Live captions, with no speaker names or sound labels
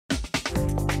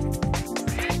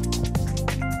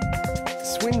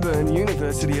Swinburne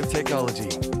University of Technology.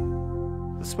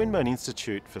 The Swinburne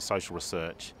Institute for Social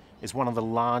Research is one of the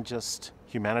largest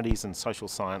humanities and social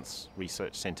science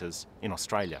research centres in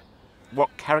Australia.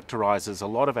 What characterises a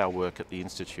lot of our work at the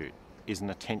Institute is an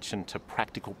attention to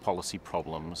practical policy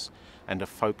problems and a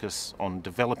focus on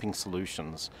developing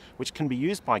solutions which can be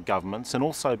used by governments and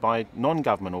also by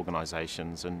non-government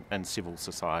organisations and civil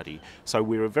society. So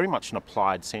we're very much an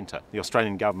applied centre. The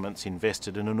Australian government's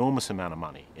invested an enormous amount of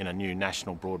money in a new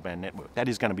national broadband network. That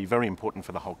is going to be very important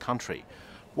for the whole country.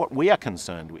 What we are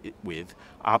concerned with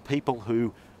are people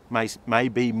who may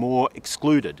be more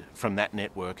excluded from that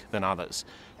network than others.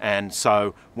 And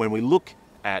so when we look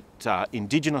at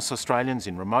Indigenous Australians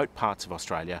in remote parts of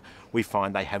Australia, we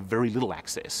find they have very little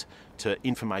access to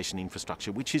information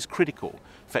infrastructure, which is critical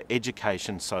for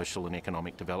education, social and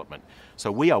economic development.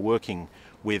 So we are working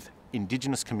with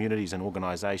Indigenous communities and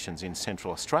organisations in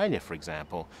Central Australia, for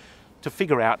example, to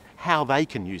figure out how they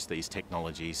can use these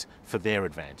technologies for their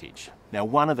advantage. Now,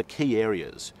 one of the key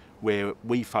areas where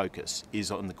we focus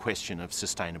is on the question of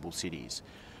sustainable cities,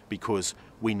 because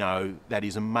we know that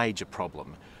is a major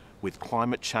problem with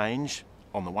climate change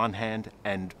on the one hand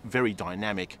and very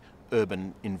dynamic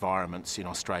urban environments in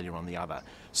Australia on the other.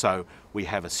 So we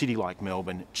have a city like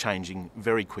Melbourne changing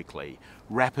very quickly,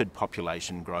 rapid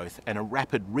population growth and a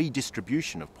rapid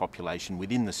redistribution of population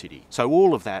within the city. So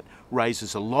all of that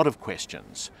raises a lot of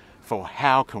questions for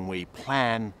how can we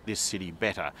plan this city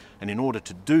better. And in order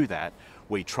to do that,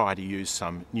 we try to use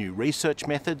some new research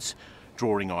methods,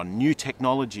 drawing on new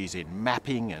technologies in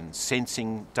mapping and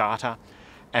sensing data.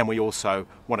 And we also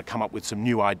want to come up with some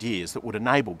new ideas that would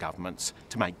enable governments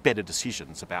to make better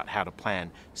decisions about how to plan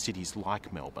cities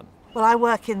like Melbourne. Well, I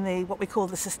work in what we call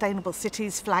the Sustainable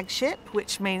Cities Flagship,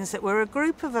 which means that we're a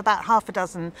group of about half a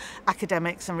dozen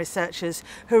academics and researchers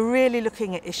who are really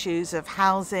looking at issues of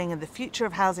housing and the future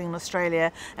of housing in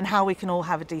Australia and how we can all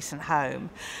have a decent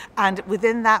home. And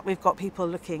within that, we've got people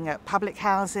looking at public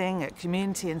housing, at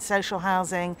community and social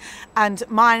housing, and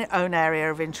my own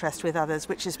area of interest with others,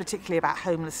 which is particularly about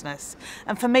homelessness.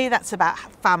 And for me, that's about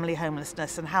family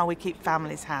homelessness and how we keep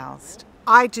families housed.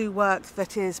 I do work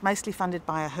that is mostly funded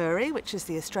by AHURI, which is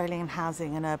the Australian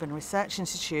Housing and Urban Research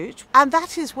Institute, and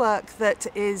that is work that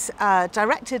is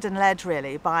directed and led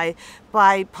really by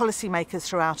policymakers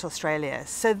throughout Australia.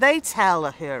 So they tell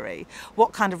AHURI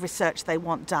what kind of research they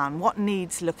want done, what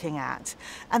needs looking at,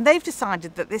 and they've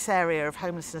decided that this area of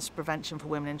homelessness prevention for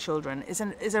women and children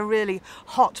is a really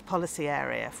hot policy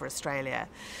area for Australia.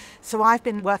 So I've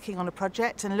been working on a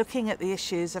project and looking at the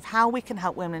issues of how we can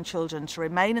help women and children to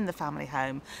remain in the family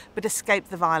home but escape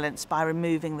the violence by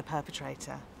removing the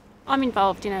perpetrator. I'm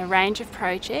involved in a range of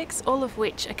projects, all of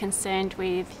which are concerned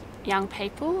with young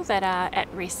people that are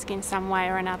at risk in some way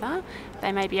or another.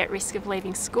 They may be at risk of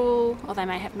leaving school, or they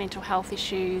may have mental health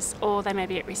issues, or they may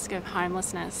be at risk of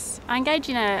homelessness. I engage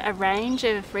in a range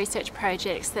of research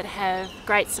projects that have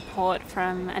great support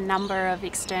from a number of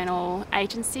external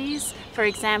agencies. For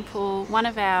example, one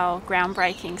of our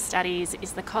groundbreaking studies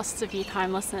is the costs of youth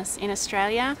homelessness in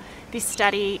Australia. This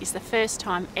study is the first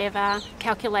time ever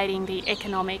calculating the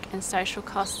economic and social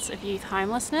costs of youth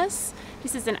homelessness.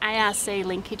 This is an ARC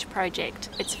linkage project.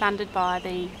 It's funded by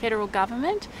the federal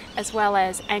government as well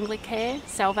as Anglicare,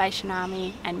 Salvation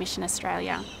Army and Mission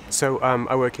Australia. So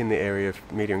I work in the area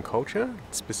of media and culture,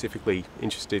 specifically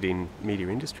interested in media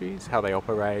industries, how they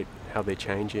operate, how they're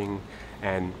changing,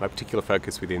 and my particular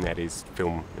focus within that is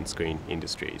film and screen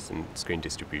industries and screen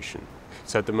distribution.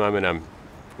 So at the moment I'm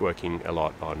working a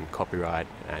lot on copyright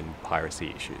and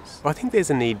piracy issues. I think there's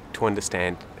a need to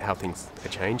understand how things are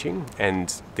changing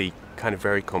and the kind of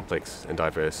very complex and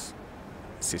diverse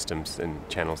systems and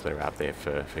channels that are out there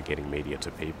for getting media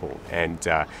to people. And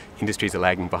industries are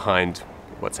lagging behind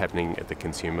what's happening at the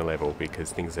consumer level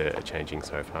because things are changing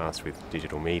so fast with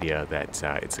digital media that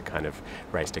it's a kind of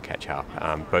race to catch up,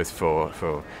 both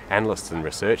for analysts and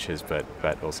researchers,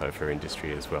 but also for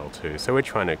industry as well too. So we're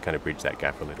trying to kind of bridge that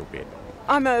gap a little bit.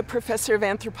 I'm a professor of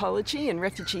anthropology and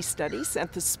refugee studies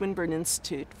at the Swinburne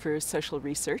Institute for Social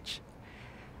Research.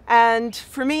 And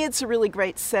for me, it's a really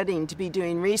great setting to be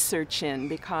doing research in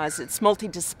because it's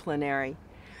multidisciplinary.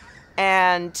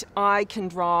 And I can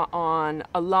draw on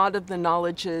a lot of the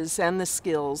knowledges and the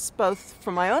skills, both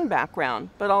from my own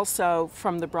background, but also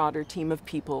from the broader team of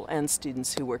people and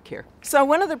students who work here. So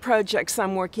one of the projects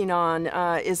I'm working on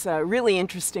is a really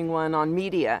interesting one on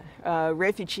media,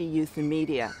 refugee youth and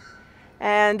media.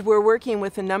 And we're working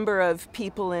with a number of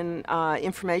people in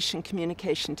information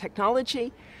communication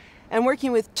technology and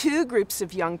working with two groups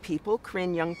of young people,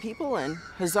 Korean young people and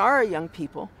Hazara young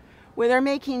people, where they're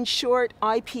making short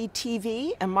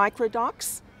IPTV and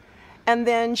microdocs and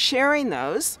then sharing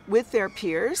those with their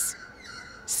peers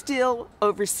still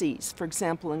overseas, for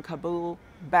example in Kabul,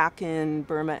 back in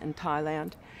Burma and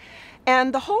Thailand.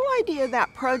 And the whole idea of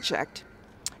that project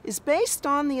is based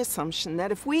on the assumption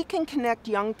that if we can connect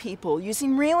young people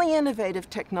using really innovative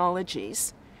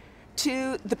technologies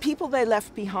to the people they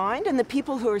left behind and the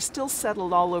people who are still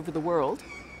settled all over the world,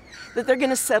 that they're going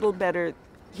to settle better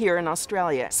here in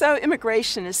Australia. So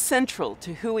immigration is central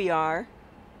to who we are,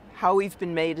 how we've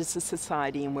been made as a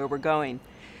society, and where we're going.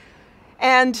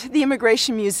 And the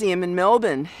Immigration Museum in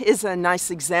Melbourne is a nice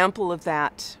example of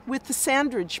that, with the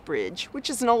Sandridge Bridge, which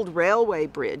is an old railway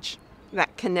bridge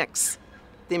that connects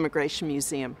the Immigration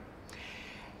Museum.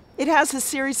 It has a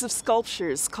series of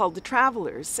sculptures called The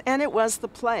Travellers, and it was the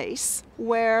place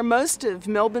where most of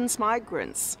Melbourne's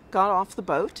migrants got off the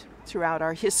boat throughout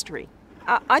our history.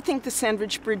 I think the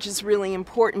Sandridge Bridge is really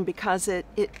important because it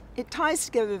ties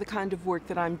together the kind of work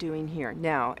that I'm doing here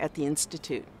now at the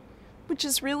Institute, which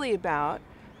is really about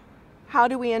how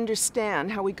do we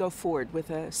understand how we go forward with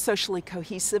a socially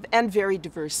cohesive and very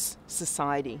diverse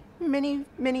society,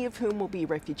 many of whom will be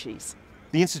refugees.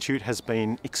 The Institute has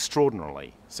been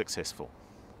extraordinarily successful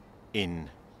in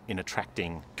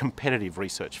attracting competitive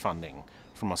research funding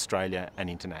from Australia and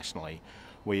internationally.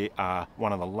 We are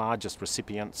one of the largest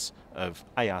recipients of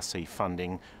ARC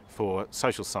funding for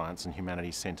social science and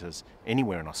humanities centres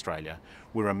anywhere in Australia.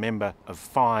 We're a member of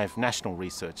 5 national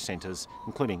research centres,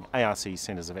 including ARC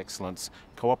Centres of Excellence,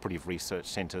 cooperative research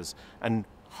centres and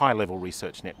high-level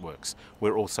research networks.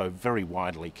 We're also very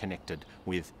widely connected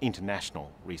with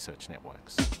international research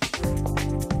networks.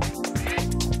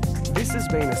 This has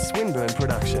been a Swinburne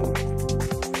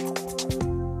production.